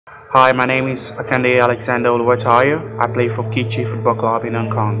Hi, my name is Akande Alexander Oluwatoyo. I play for Kitchee Football Club in Hong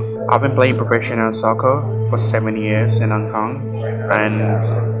Kong. I've been playing professional soccer for 7 years in Hong Kong,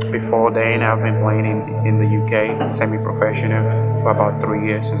 and before then, I've been playing in the UK semi-professional for about 3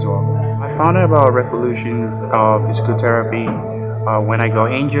 years as well. I found out about Revolution Physical Therapy when I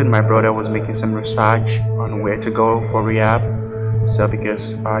got injured. My brother was making some research on where to go for rehab, so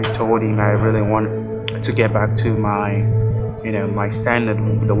because I told him I really want to get back to my standard,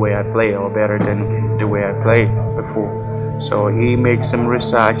 the way I play, or better than the way I played before. So he made some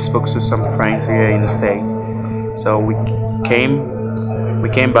research, spoke to some friends here in the States. So we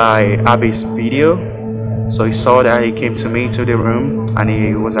came by Abby's video. So he saw that, he came to me to the room and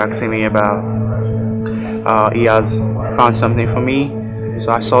he was asking me about he has found something for me.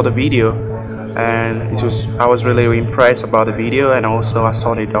 So I saw the video and I was really impressed about the video, and also I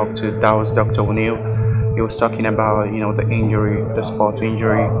saw the doctor, that was Dr. Lyneil. He was talking about the injury, the sports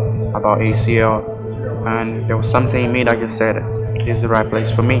injury, about ACL, and there was something in me that just said this is the right place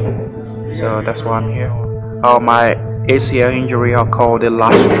for me. So that's why I'm here. My ACL injury occurred the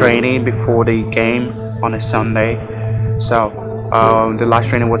last training before the game on a Sunday. So the last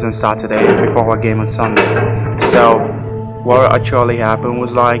training was on Saturday before our game on Sunday. So what actually happened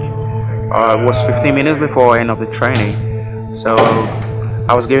was it was 15 minutes before the end of the training. So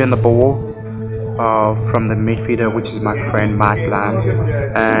I was given the ball from the midfielder, which is my friend Matt Lamb,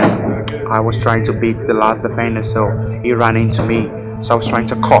 and I was trying to beat the last defender, so he ran into me. So I was trying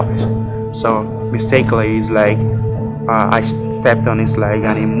to cut. So mistakenly his leg, I stepped on his leg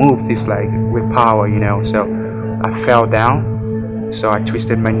and he moved his leg with power, so I fell down. So I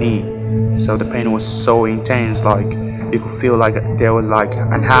twisted my knee. So the pain was so intense, like you could feel like there was like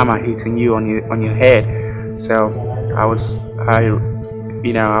an hammer hitting you on your head. So I was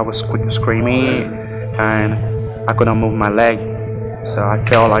screaming and I couldn't move my leg. So I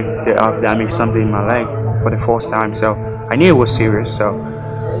felt like I've damaged something in my leg for the first time. So I knew it was serious. So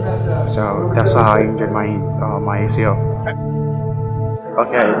that's how I injured my ACL.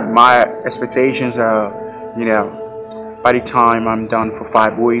 Okay, my expectations are, by the time I'm done for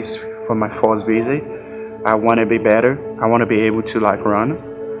 5 weeks for my first visit, I want to be better. I want to be able to run,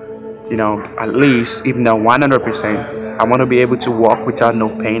 at least, if not 100%. I want to be able to walk without no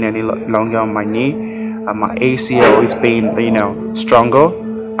pain any longer on my knee. My ACL is being, stronger,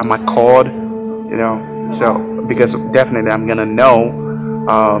 and my cord, so because definitely I'm gonna know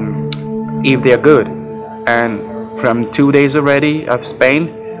if they're good. And from 2 days already I've spent,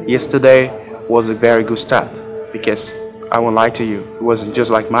 yesterday was a very good start, because I won't lie to you, it wasn't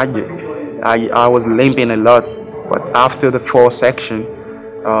just like magic. I was limping a lot, but after the 4th section,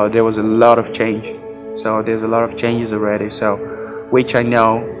 there was a lot of change. So there's a lot of changes already, so which I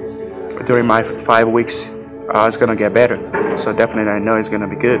know during my 5 weeks it's gonna get better. So definitely I know it's gonna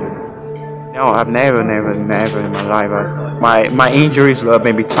be good. No, I've never in my life. My injuries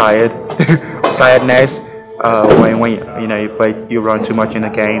made me tired. Tiredness when you run too much in a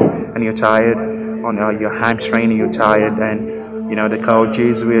game and you're tired on your hamstring, you're tired, and the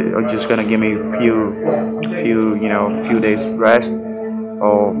coaches are just gonna give me a few days rest,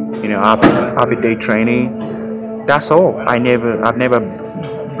 or after day training. That's all. I've never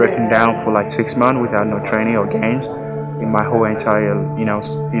broken down for 6 months without no training or games in my whole entire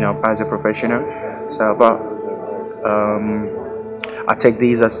as a professional. So but I take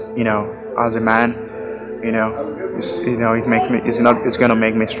these as as a man. It's gonna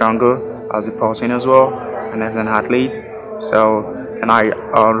make me stronger as a person as well, and as an athlete. So, and I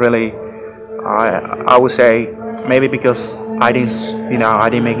would say maybe because I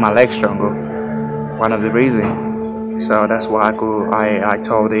didn't make my legs stronger, one of the reasons. So that's why I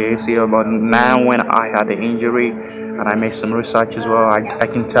told the ACL. But now when I had the injury and I made some research as well, I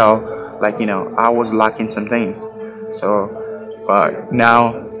can tell I was lacking some things. So but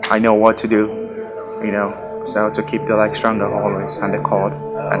now I know what to do, so to keep the legs stronger always, and the cord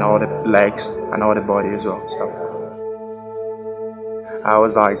and all the legs and all the body as well. So I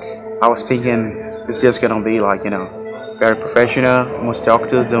was thinking it's just gonna be very professional. Most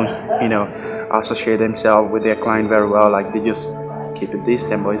doctors don't associate themselves with their client very well, they just keep it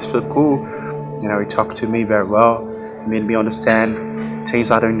distant, but it's so cool. He talked to me very well, made me understand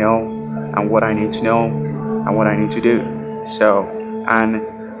things I don't know, and what I need to know, and what I need to do. So, and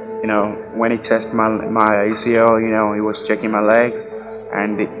when he tested my ACL, he was checking my legs,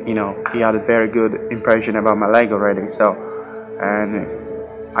 and he had a very good impression about my leg already. So, and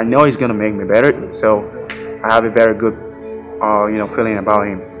I know he's gonna make me better. So I have a very good feeling about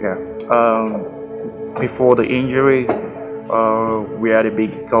him. Yeah. Before the injury, we had a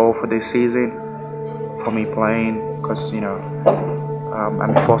big goal for this season for me playing, because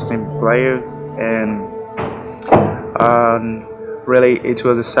I'm a first team player, and really it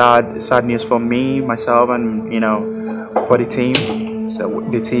was a sad news for me, myself, and for the team. So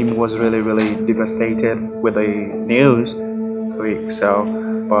the team was really devastated with the news. So,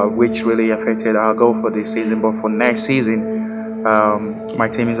 but which really affected our goal for this season. But for next season, my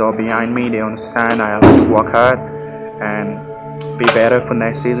team is all behind me. They understand I have to work hard and be better for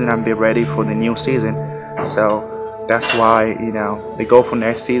next season and be ready for the new season. So that's why the goal for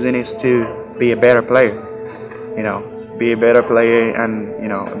next season is to be a better player. Be a better player, and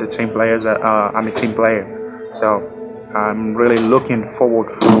the team players. I'm a team player, so I'm really looking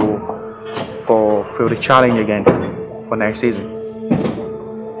forward for the challenge again for next season.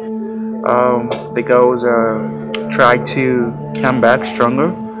 The goals are try to come back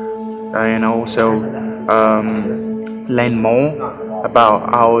stronger, and also learn more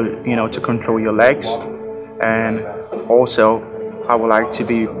about how to control your legs, and also I would like to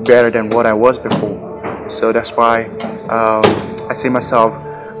be better than what I was before. So that's why I see myself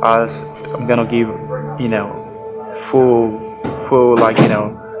as I'm gonna give full like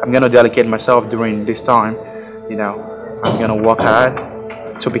I'm gonna dedicate myself during this time. I'm gonna work hard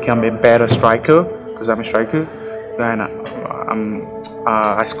to become a better striker, because I'm a striker, and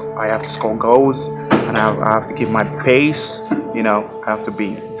I have to score goals, and I have to keep my pace. I have to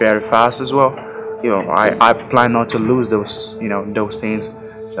be very fast as well. I plan not to lose those those things.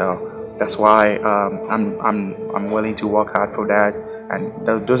 So that's why I'm willing to work hard for that, and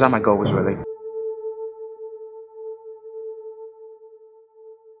those are my goals really.